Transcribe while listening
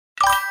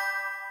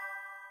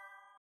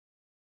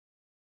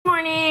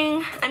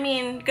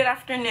Morning, good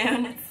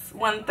afternoon. It's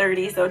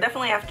 1:30, so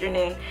definitely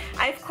afternoon.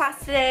 I have class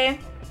today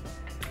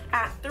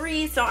at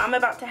 3, so I'm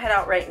about to head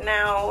out right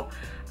now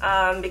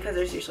because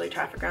there's usually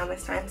traffic around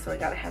this time, so I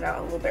gotta head out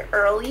a little bit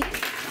early.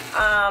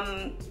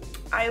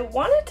 I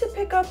wanted to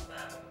pick up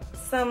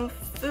some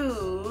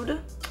food.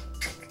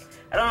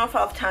 I don't know if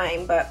I'll have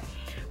time, but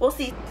we'll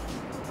see.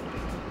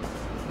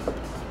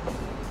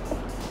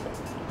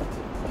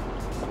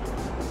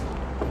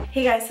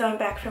 Hey guys, so I'm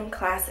back from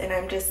class and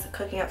I'm just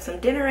cooking up some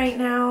dinner right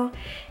now,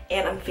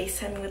 and I'm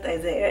FaceTiming with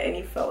Isaiah and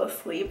he fell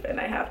asleep, and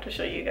I have to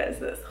show you guys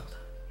this. Hold on.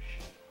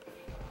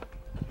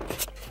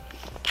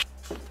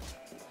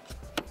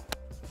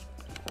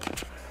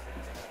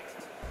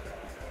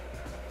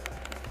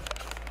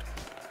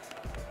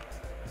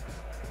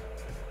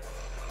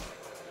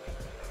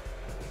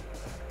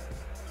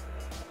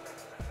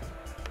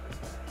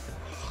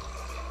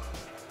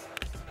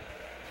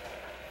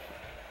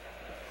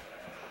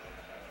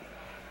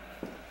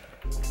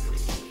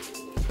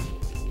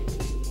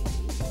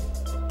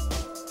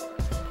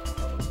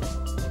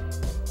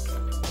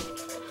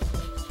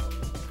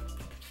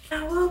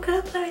 I woke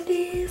up like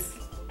this.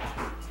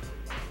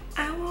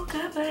 I woke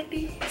up like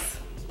this.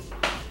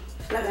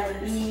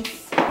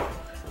 Flowers.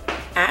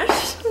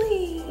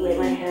 Ashley. Wait,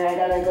 my hair. I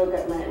gotta go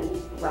get my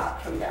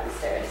rock from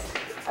downstairs.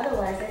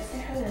 Otherwise, I say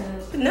hello.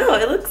 No,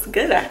 it looks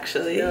good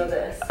actually. Feel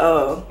this.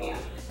 Oh. Yeah.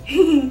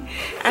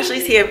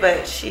 Ashley's here,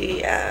 but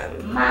she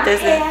my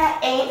doesn't. hair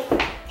ain't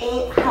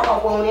how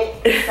I want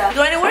it. So.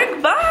 Going to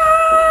work.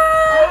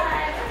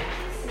 Bye.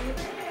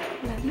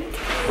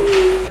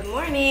 Good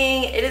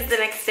morning. It is the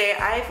next day.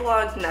 I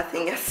vlogged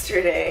nothing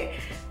yesterday.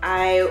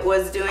 I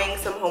was doing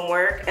some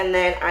homework and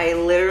then I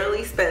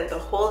literally spent the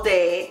whole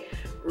day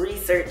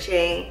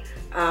researching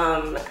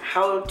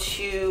how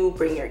to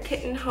bring your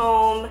kitten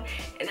home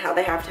and how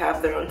they have to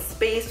have their own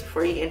space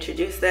before you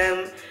introduce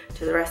them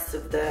to the rest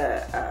of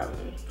the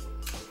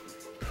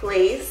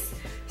place.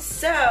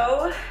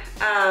 So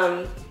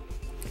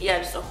yeah,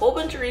 just a whole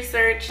bunch of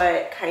research,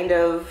 what kind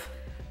of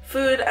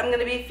food I'm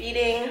gonna be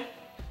feeding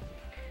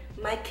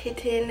my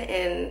kitten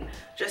and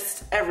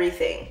just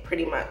everything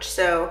pretty much.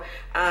 So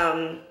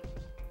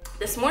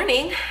this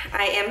morning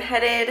I am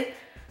headed,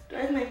 do I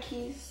have my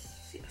keys?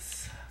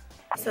 Yes.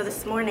 So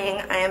this morning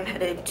I am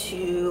headed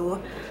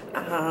to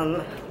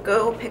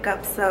go pick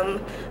up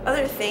some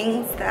other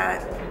things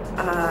that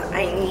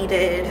I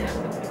needed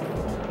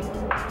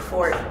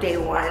for day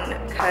one,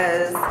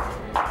 because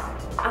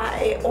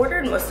I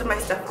ordered most of my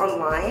stuff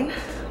online,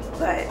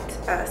 but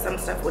some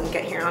stuff wouldn't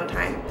get here on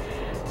time.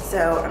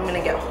 So I'm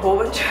gonna get a whole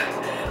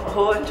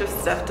bunch of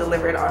stuff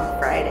delivered on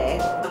Friday.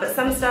 But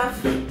some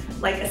stuff,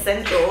 like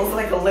essentials,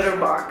 like a litter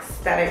box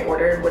that I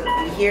ordered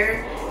wouldn't be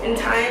here in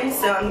time.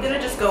 So I'm gonna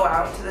just go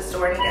out to the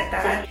store and get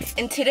that.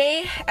 And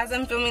today, as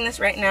I'm filming this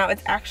right now,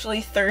 it's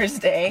actually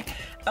Thursday,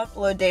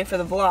 upload day for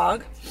the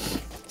vlog.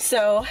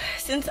 So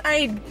since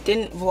I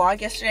didn't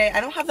vlog yesterday,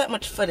 I don't have that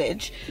much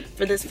footage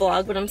for this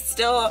vlog, but I'm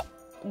still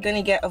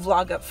gonna get a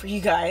vlog up for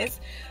you guys.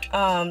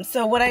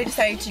 So what I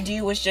decided to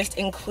do was just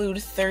include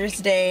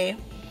Thursday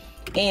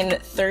in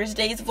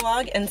Thursday's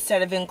vlog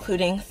instead of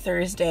including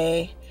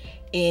Thursday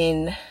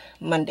in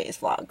Monday's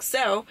vlog.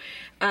 So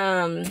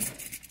I'm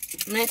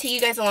gonna take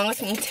you guys along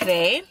with me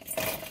today.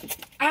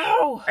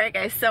 Ow! Alright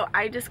guys, so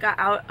I just got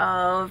out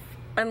of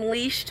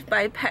Unleashed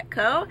by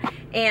Petco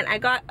and I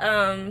got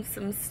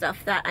some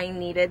stuff that I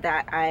needed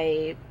that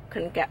I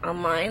couldn't get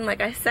online,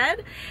 like I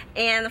said.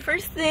 And the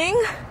first thing,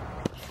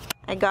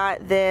 I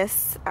got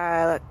this,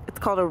 it's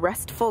called a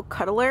restful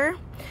cuddler.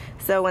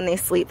 So when they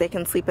sleep, they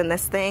can sleep in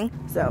this thing.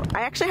 So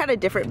I actually had a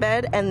different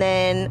bed, and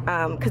then,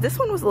 cause this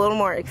one was a little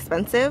more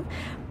expensive,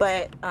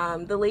 but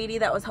the lady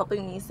that was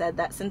helping me said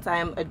that since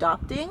I'm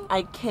adopting,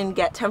 I can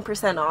get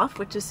 10% off,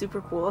 which is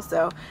super cool.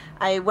 So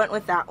I went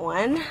with that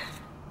one.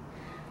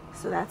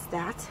 So that's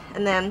that.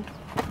 And then,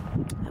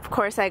 of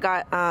course, I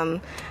got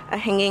a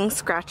hanging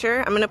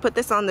scratcher. I'm gonna put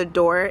this on the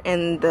door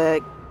in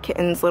the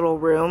kitten's little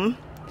room.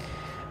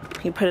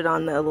 You put it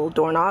on the little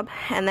doorknob.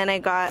 And then I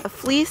got a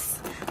fleece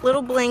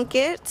little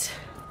blanket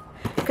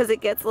because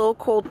it gets a little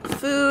cold.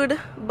 Food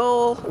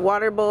bowl,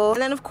 water bowl.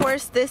 And then of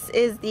course this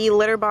is the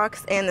litter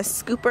box and the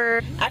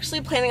scooper.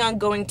 Actually planning on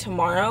going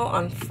tomorrow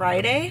on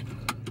Friday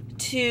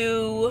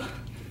to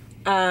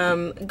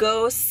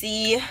go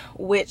see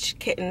which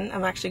kitten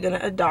I'm actually gonna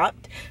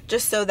adopt,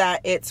 just so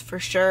that it's for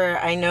sure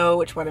I know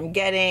which one I'm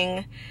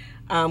getting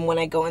when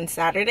I go on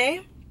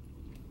Saturday.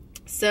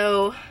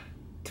 So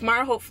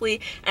tomorrow,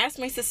 hopefully, I asked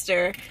my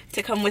sister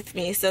to come with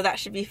me, so that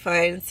should be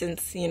fun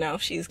since, you know,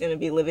 she's gonna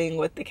be living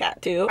with the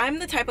cat too. I'm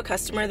the type of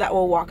customer that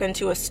will walk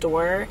into a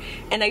store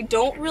and I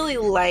don't really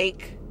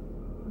like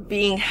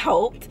being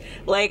helped.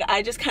 Like,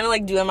 I just kind of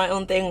like doing my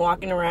own thing,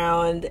 walking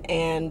around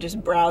and just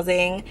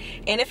browsing.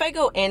 And if I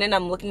go in and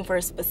I'm looking for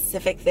a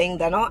specific thing,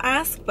 then I'll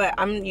ask. But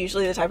I'm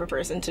usually the type of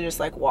person to just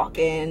like walk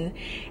in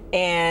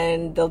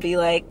and they'll be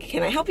like,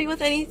 can I help you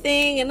with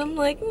anything? And I'm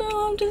like,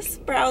 no, I'm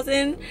just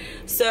browsing.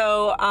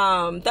 So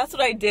that's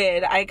what I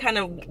did. I kind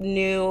of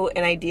knew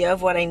an idea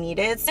of what I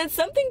needed. And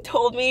something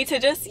told me to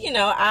just, you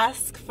know,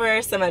 ask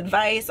for some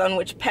advice on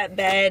which pet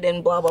bed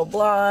and blah, blah,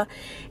 blah.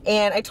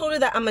 And I told her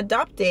that I'm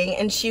adopting,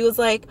 and she was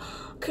like,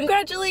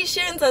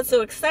 congratulations, that's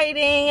so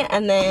exciting.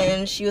 And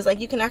then she was like,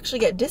 you can actually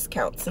get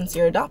discounts since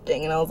you're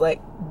adopting. And I was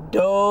like,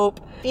 dope.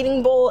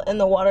 Feeding bowl and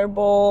the water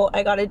bowl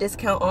I got a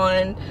discount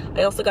on.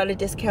 I also got a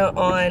discount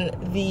on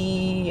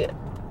the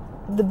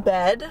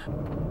bed.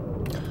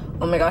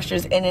 Oh my gosh,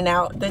 there's in and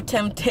out. The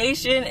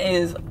temptation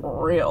is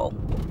real.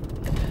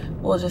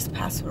 We'll just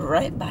pass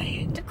right by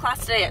it.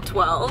 Class today at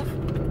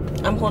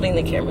 12. I'm holding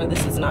the camera,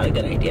 this is not a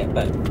good idea,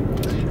 but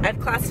I had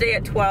class today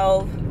at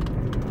 12.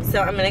 So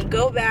I'm gonna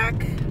go back,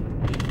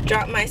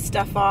 drop my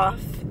stuff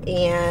off,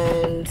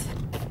 and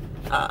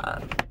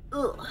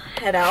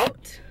head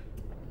out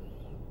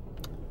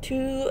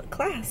to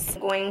class.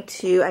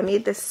 I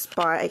made this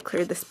spot, I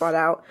cleared the spot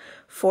out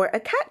for a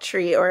cat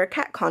tree or a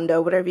cat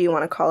condo, whatever you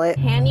want to call it.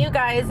 Can you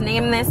guys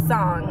name this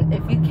song?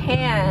 If you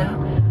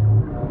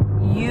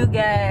can, you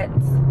get,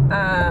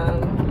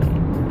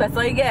 that's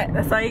all you get,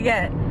 that's all you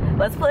get.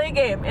 Let's play a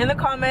game. In the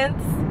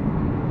comments,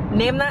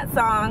 name that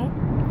song,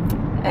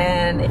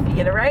 and if you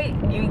get it right,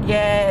 you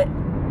get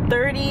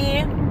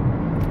 30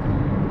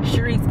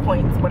 Charisse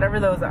points, whatever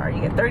those are.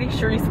 You get 30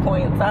 Charisse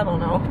points, I don't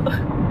know.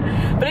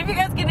 But if you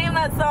guys can name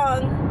that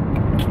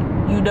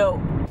song, you dope.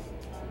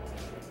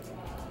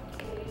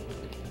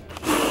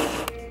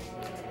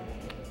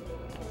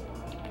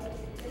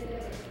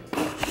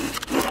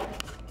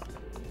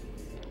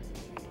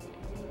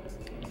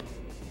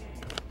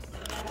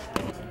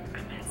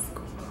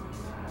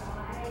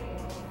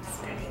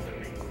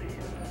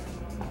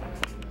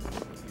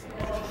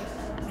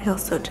 I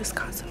also just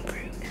got some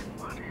fruit and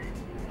water.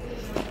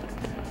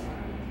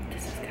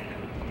 This is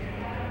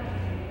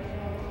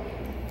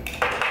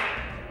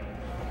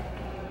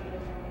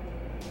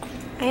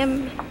I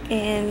am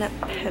in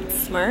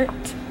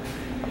PetSmart.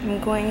 I'm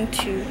going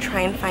to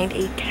try and find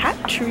a cat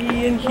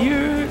tree in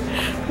here.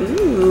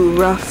 Ooh,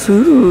 raw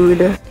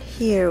food.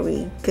 Here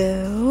we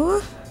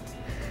go.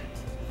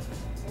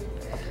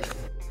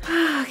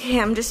 Okay,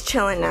 I'm just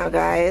chilling now,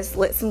 guys.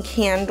 Lit some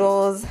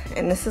candles,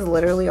 and this is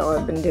literally all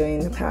I've been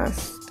doing the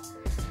past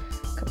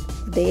couple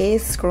of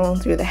days,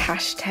 scrolling through the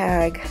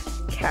hashtag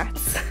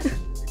cats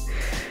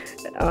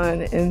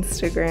on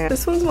Instagram.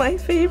 This one's my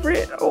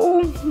favorite.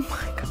 Oh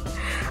my god.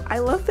 I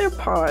love their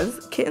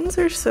paws. Kittens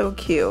are so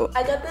cute.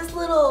 I got this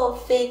little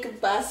fake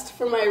bust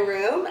for my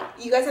room.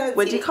 You guys haven't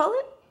What'd seen you call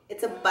it?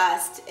 It's a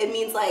bust. It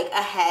means like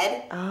a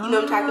head. Oh, you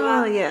know what I'm talking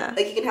about? Yeah.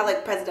 Like you can have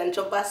like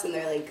presidential busts and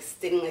they're like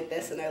sitting like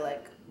this and they're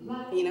like,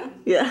 you know?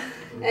 Yeah.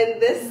 And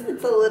this,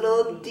 it's a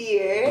little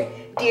deer.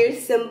 Deer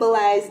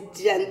symbolize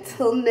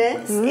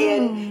gentleness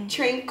and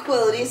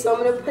tranquility. So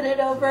I'm gonna put it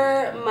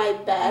over my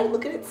bed.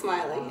 Look at it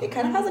smiling. It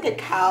kind of has like a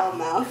cow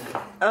mouth.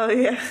 Oh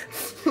yeah.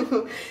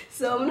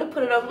 So I'm gonna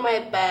put it over my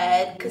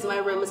bed because my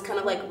room is kind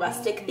of like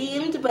rustic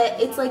themed,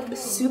 but it's like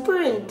super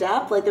in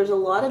depth. Like there's a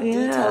lot of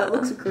detail. It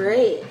looks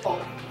great.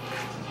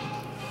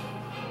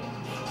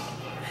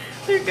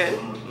 They're good.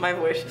 My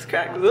voice just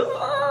cracked.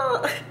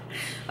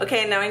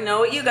 Okay, now I know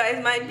what you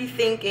guys might be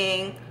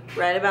thinking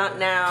right about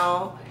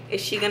now. Is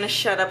she gonna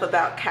shut up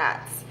about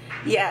cats?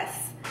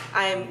 Yes,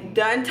 I'm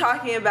done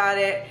talking about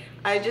it.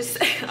 I was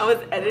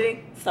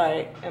editing.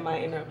 Sorry, am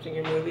I interrupting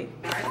your movie?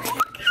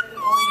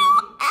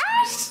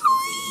 Ashley!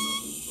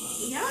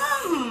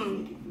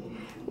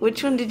 Yum!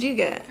 Which one did you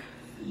get?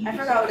 I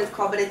forgot what it's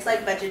called, but it's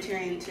like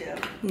vegetarian too.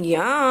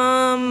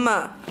 Yum!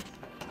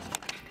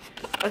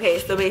 Okay,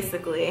 so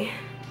basically,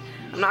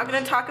 I'm not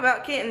gonna talk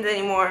about kittens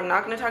anymore. I'm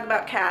not gonna talk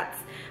about cats.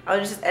 I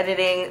was just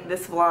editing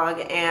this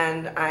vlog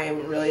and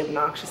I'm really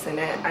obnoxious in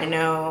it. I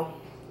know.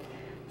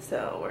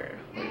 So we're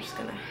just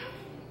gonna.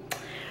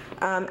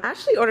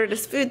 Ashley ordered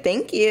us food.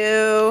 Thank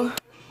you.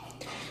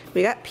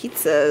 We got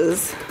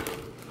pizzas.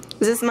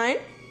 Is this mine?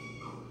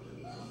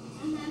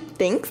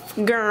 Thanks,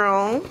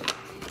 girl.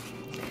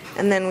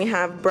 And then we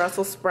have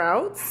Brussels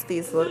sprouts.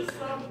 These look.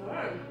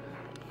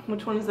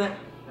 Which one is that?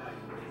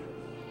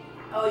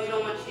 Oh, you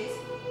don't want cheese?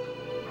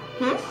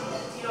 Hmm?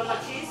 You don't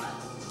want cheese?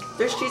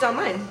 There's cheese on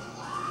mine.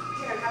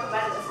 Here, have a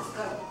bite of this. Let's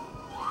go.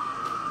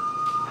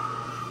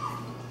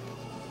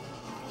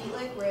 Eat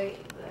like right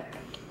there.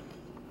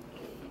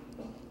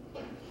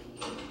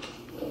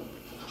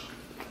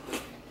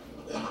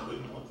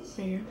 Right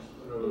here.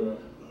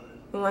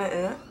 You want it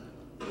in it?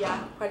 Yeah,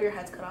 part of your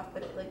head's cut off,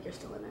 but it, like you're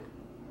still in it.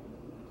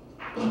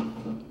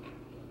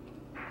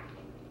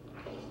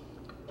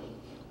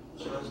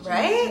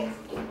 Right?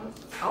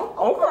 Oh,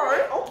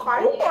 okay.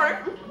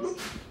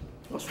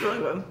 That's really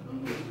good.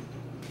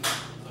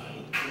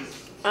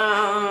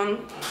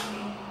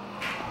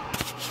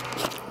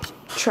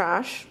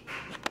 Trash.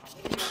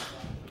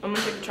 I'm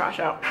gonna take the trash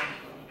out.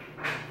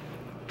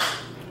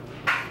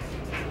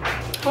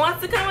 Who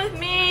wants to come with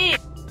me?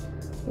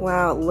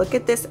 Wow, look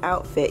at this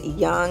outfit.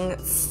 Young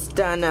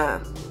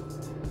stunner.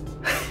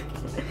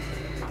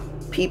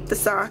 Peep the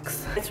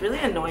socks. It's really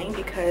annoying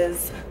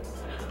because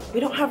we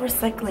don't have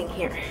recycling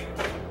here.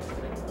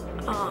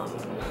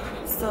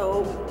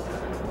 So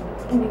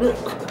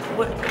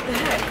what the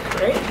heck,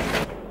 right?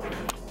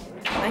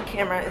 My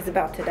camera is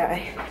about to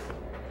die.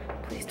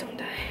 Please don't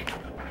die.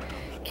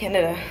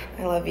 Canada,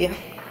 I love you.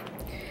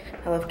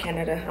 I love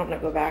Canada. I want to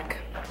go back.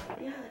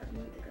 Yeah, like a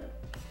month ago.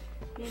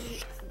 Maybe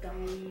it's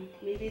gone.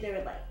 Maybe there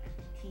were like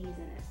teas in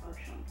it or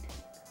something.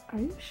 Are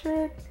you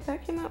sure?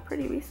 That came out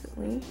pretty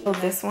recently. Oh,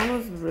 this one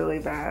was really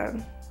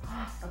bad.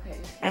 Okay.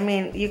 I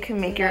mean, you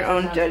can make your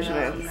own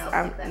judgments.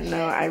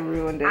 No, I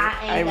ruined it.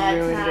 I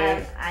ruined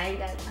it. I ain't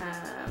got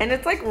time. And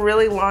it's like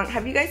really long.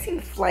 Have you guys seen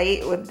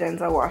Flight with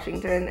Denzel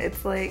Washington?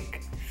 It's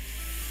like,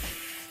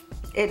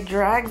 it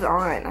drags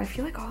on. I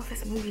feel like all of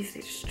his movies,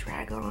 they just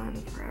drag on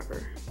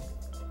forever.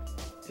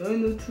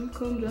 Then the truth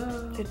comes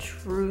out. The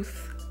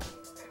truth.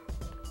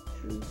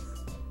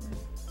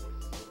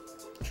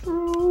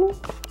 True.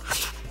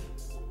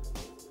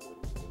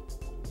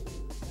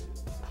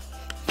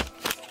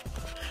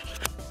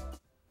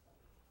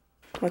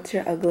 What's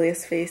your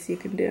ugliest face you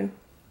can do?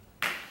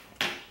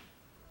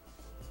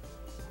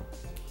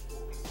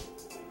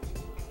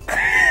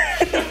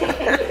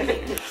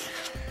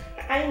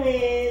 I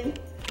win.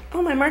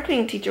 Oh, my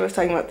marketing teacher was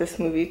talking about this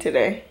movie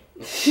today.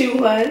 She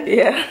won?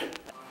 Yeah.